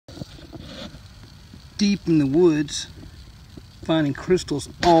deep in the woods, finding crystals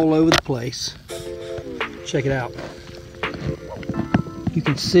all over the place. Check it out. You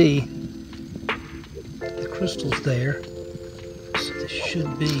can see the crystals there. So this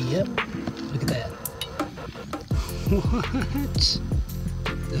should be, yep, look at that. What?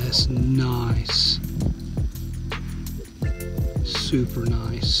 That's nice. Super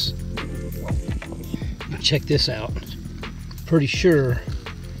nice. Now check this out. Pretty sure.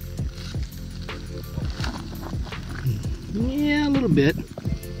 Yeah, a little bit.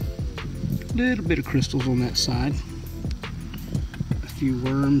 Little bit of crystals on that side. A few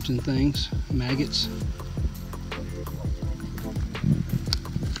worms and things, maggots.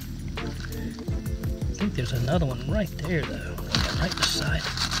 I think there's another one right there though, right beside it.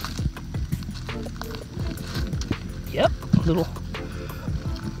 Yep, a little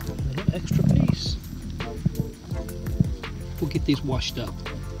extra piece. We'll get these washed up.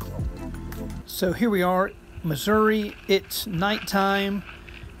 So here we are, Missouri. It's nighttime,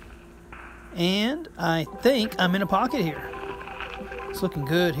 and I think I'm in a pocket here. It's looking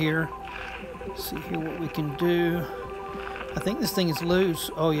good here. Let's see here what we can do. I think this thing is loose.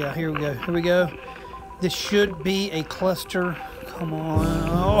 Oh yeah, here we go. Here we go. This should be a cluster. Come on.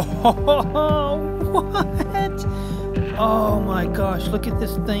 Oh, what? Oh my gosh, look at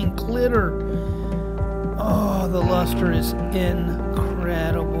this thing glitter. Oh, the luster is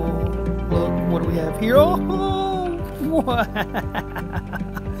incredible. Look, what do we have here? Oh, what?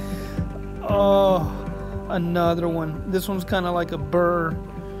 Oh, another one. This one's kind of like a burr.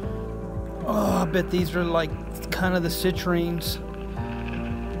 Oh, I bet these are like kind of the citrines.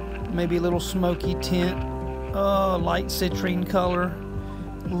 Maybe a little smoky tint. Oh, light citrine color.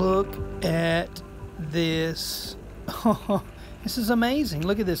 Look at this. Oh, this is amazing.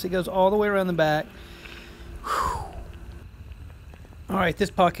 Look at this. It goes all the way around the back. Whew. All right, this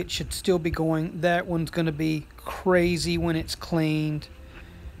pocket should still be going. That one's going to be crazy when it's cleaned.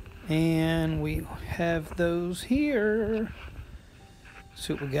 And we have those here.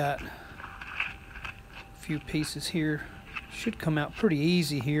 See what we got. A few pieces here. Should come out pretty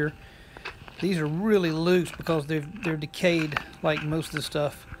easy here. These are really loose because they're decayed like most of the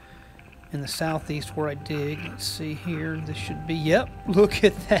stuff in the southeast where I dig. Let's see here. This should be, yep, look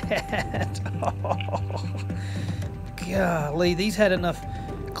at that. Oh, golly, these had enough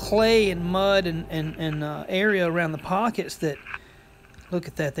clay and mud and area around the pockets that, look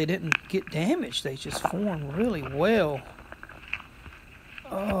at that, they didn't get damaged. They just formed really well.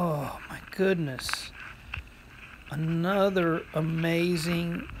 Oh, my goodness. Another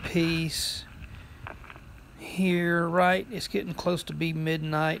amazing piece here, right? It's getting close to be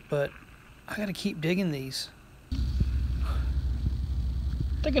midnight, but I gotta keep digging these.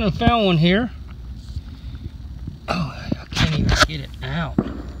 Thinking I found one here. Oh, I can't even get it out.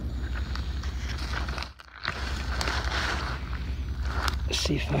 Let's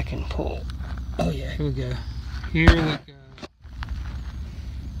see if I can pull. Oh yeah, here we go. Here we go.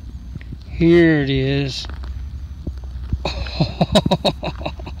 Here it is.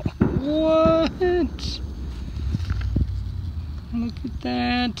 What? Look at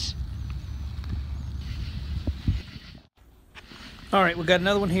that. All right, we got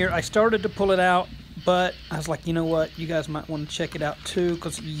another one here. I started to pull it out, but I was like, you know what? You guys might want to check it out too,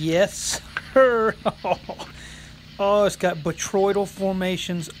 because yes, sir. Oh, it's got botryoidal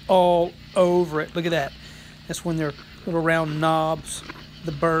formations all over it. Look at that. That's when they're little round knobs,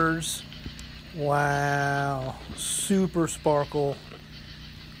 the burrs. Wow, super sparkle.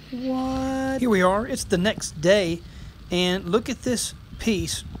 What? Here we are. It's the next day, and look at this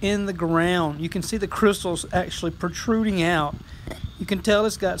piece in the ground. You can see the crystals actually protruding out. You can tell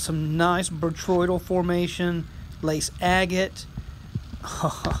it's got some nice botryoidal formation, lace agate.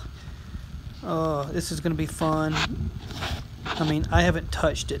 Oh, this is going to be fun. I mean, I haven't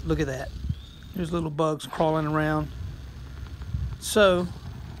touched it. Look at that. There's little bugs crawling around. So,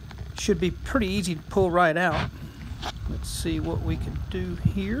 should be pretty easy to pull right out. Let's see what we can do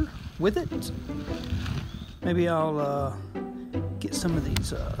here with it. Maybe I'll get some of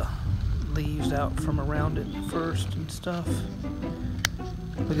these leaves out from around it first and stuff.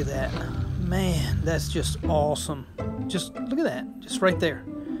 Look at that. Man, that's just awesome. Just look at that. Just right there.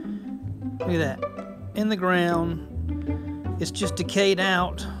 Look at that. In the ground. It's just decayed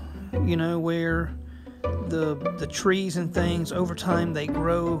out, you know, where the trees and things over time they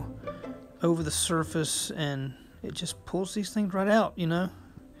grow over the surface and it just pulls these things right out, you know.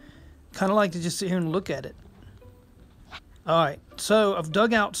 Kind of like to just sit here and look at it. Alright, so I've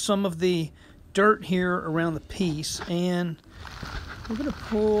dug out some of the dirt here around the piece and we're going to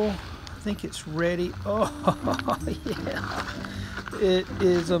pull, I think it's ready. Oh, yeah. It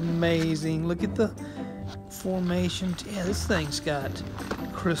is amazing. Look at the formations. Yeah, this thing's got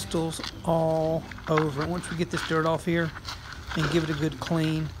crystals all over it. Once we get this dirt off here and give it a good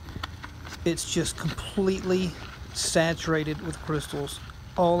clean, it's just completely saturated with crystals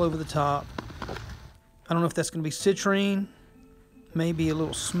all over the top. I don't know if that's going to be citrine, maybe a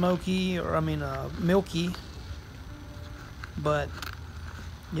little smoky, or milky, but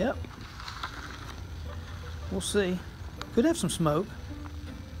yep, we'll see. Could have some smoke.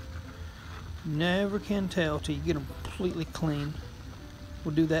 Never can tell till you get them completely clean.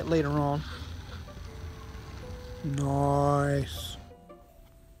 We'll do that later on. Nice.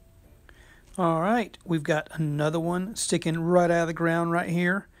 Alright, we've got another one sticking right out of the ground right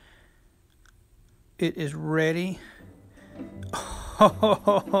here. It is ready.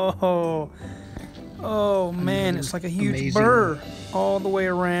 Oh man, it's like a huge burr all the way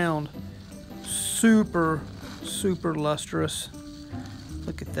around. Super, super lustrous.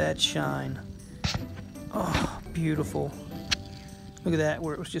 Look at that shine. Oh, beautiful. Look at that,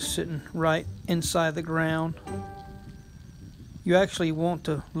 where it was just sitting right inside the ground. You actually want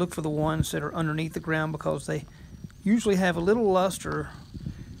to look for the ones that are underneath the ground because they usually have a little luster.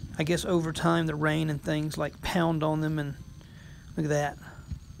 I guess over time the rain and things like pound on them, and look at that.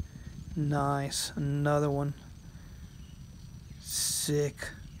 Nice. Another one. Sick.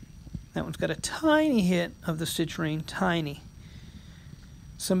 That one's got a tiny hit of the citrine, tiny.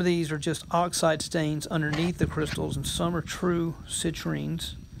 Some of these are just oxide stains underneath the crystals, and some are true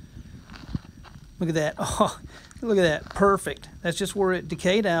citrines. Look at that. Oh, look at that. Perfect. That's just where it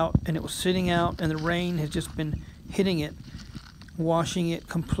decayed out, and it was sitting out, and the rain has just been hitting it, washing it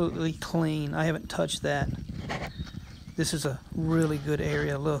completely clean. I haven't touched that. This is a really good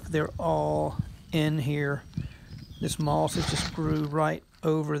area. Look, they're all in here. This moss has just grew right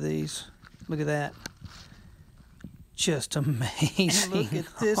over these. Look at that. Just amazing. And look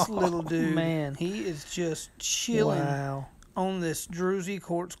at this little dude. Man, he is just chilling on this druzy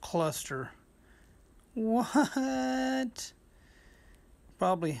quartz cluster. What?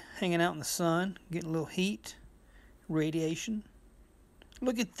 Probably hanging out in the sun, getting a little heat, radiation.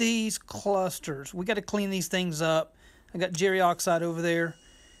 Look at these clusters. We got to clean these things up. I got Jerry oxide over there,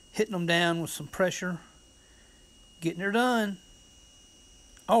 hitting them down with some pressure, getting her done.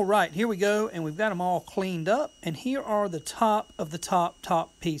 All right, here we go, and we've got them all cleaned up, and here are the top of the top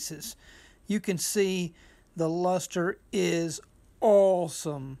pieces. You can see the luster is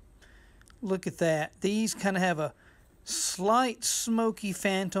awesome. Look at that. These kind of have a slight smoky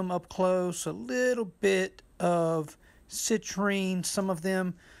phantom up close, a little bit of citrine, some of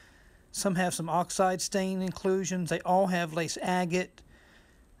them. Some have some oxide stain inclusions. They all have lace agate.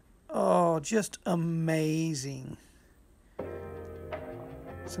 Oh, just amazing.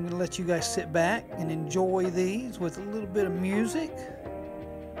 So I'm going to let you guys sit back and enjoy these with a little bit of music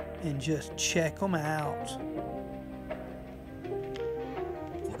and just check them out.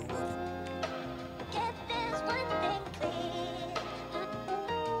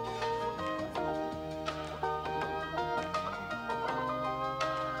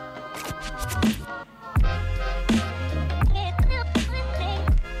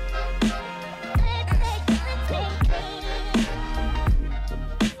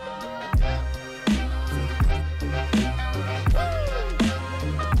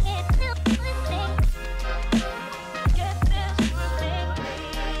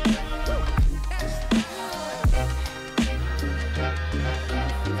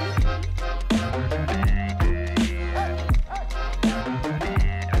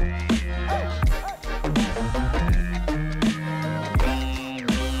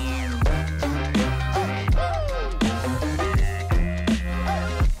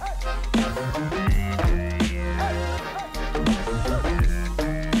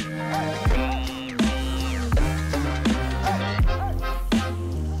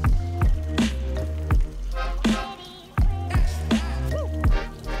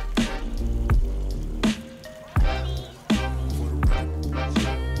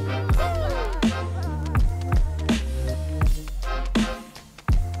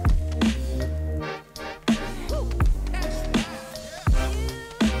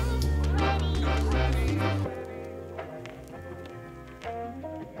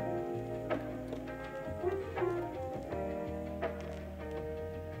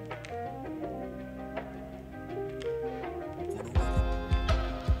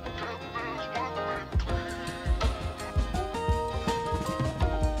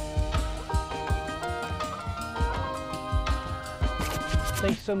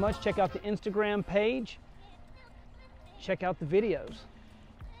 Thanks so much. Check out the Instagram page. Check out the videos.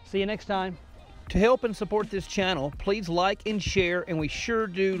 See you next time. To help and support this channel, please like and share, and we sure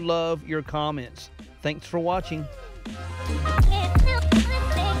do love your comments. Thanks for watching.